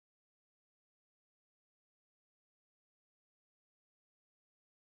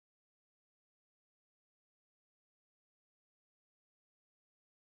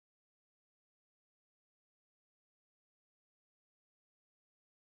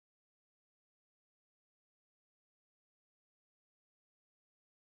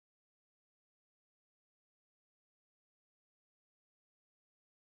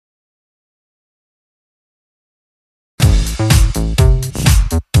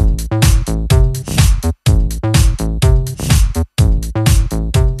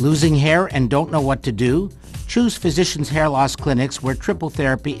Losing hair and don't know what to do? Choose Physicians Hair Loss Clinics where triple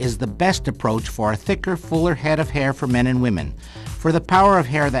therapy is the best approach for a thicker, fuller head of hair for men and women. For the power of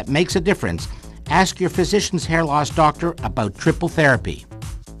hair that makes a difference, ask your physician's hair loss doctor about triple therapy.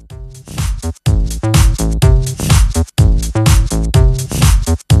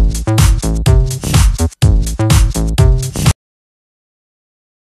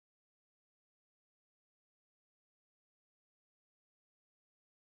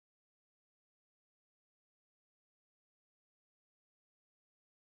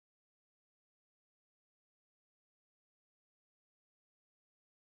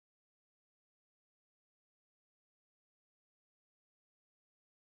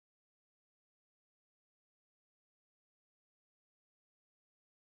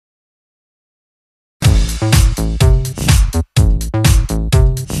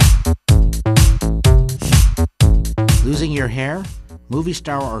 Losing your hair? Movie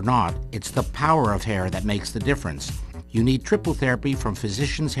star or not, it's the power of hair that makes the difference. You need triple therapy from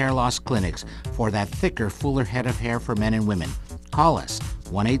Physicians Hair Loss Clinics for that thicker, fuller head of hair for men and women. Call us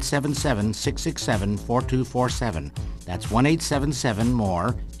 1-877-667-4247. That's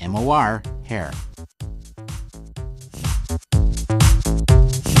 1-877-MORE, M-O-R, hair.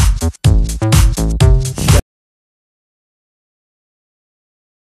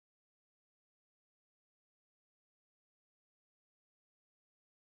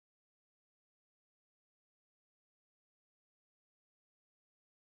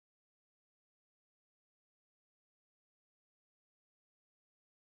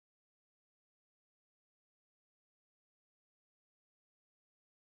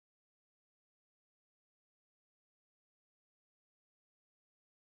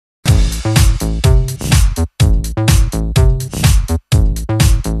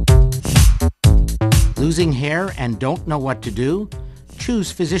 Losing hair and don't know what to do?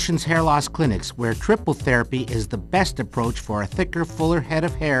 Choose Physicians Hair Loss Clinics where triple therapy is the best approach for a thicker, fuller head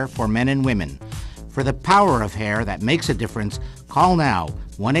of hair for men and women. For the power of hair that makes a difference, call now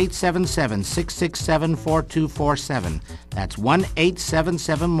 1-877-667-4247. That's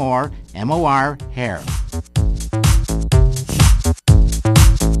 1-877-MORE, M-O-R, hair.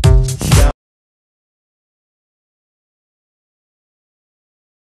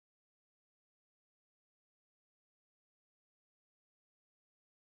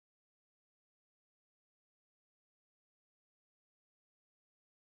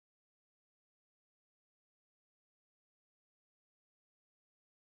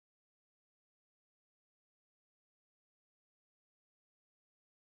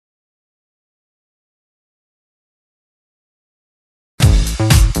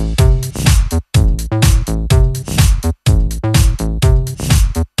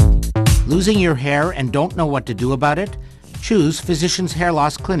 Losing your hair and don't know what to do about it? Choose Physicians Hair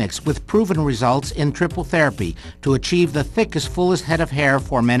Loss Clinics with proven results in triple therapy to achieve the thickest, fullest head of hair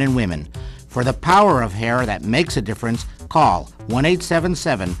for men and women. For the power of hair that makes a difference, call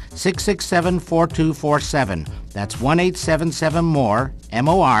 1-877-667-4247. That's 1-877-MORE,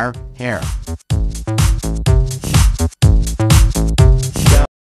 M-O-R, hair.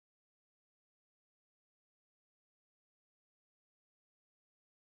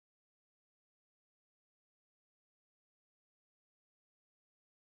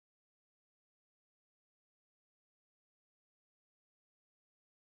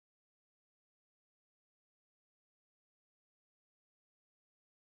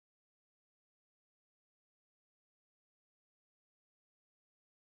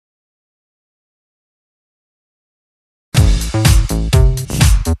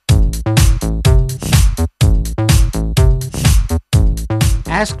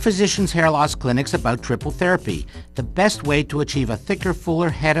 Ask Physicians Hair Loss Clinics about triple therapy, the best way to achieve a thicker, fuller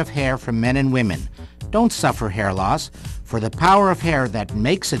head of hair for men and women. Don't suffer hair loss. For the power of hair that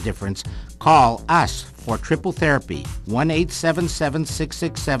makes a difference, call us for triple therapy,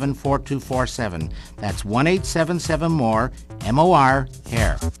 1-877-667-4247. That's 1-877-MORE, M-O-R,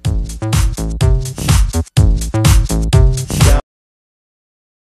 hair.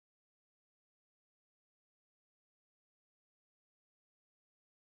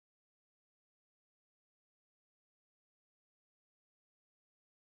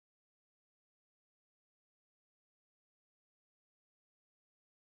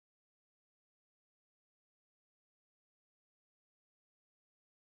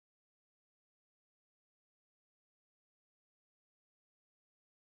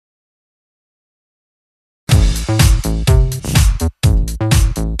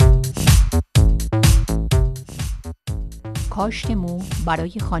 کاشت مو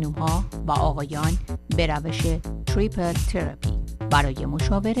برای خانم‌ها و آقایان به روش تریپل تراپی. برای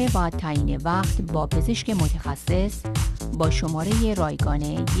مشاوره و تعیین وقت با پزشک متخصص با شماره رایگان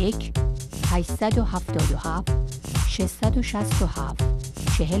 1 877 667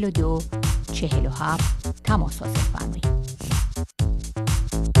 42 47 تماس حاصل فرمایید.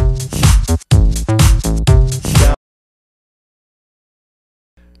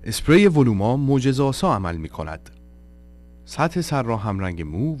 اسپری ولوما معجزه‌آسا عمل می کند. سطح سر را همرنگ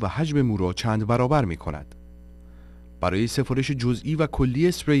مو و حجم مو را چند برابر می کند. برای سفارش جزئی و کلی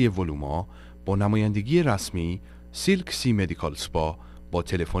اسپری ولوما با نمایندگی رسمی سیلک سی مدیکال سپا با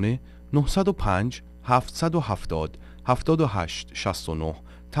تلفن 905 770 78 69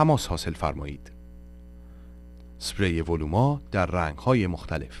 تماس حاصل فرمایید. اسپری ولوما در رنگ‌های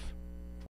مختلف.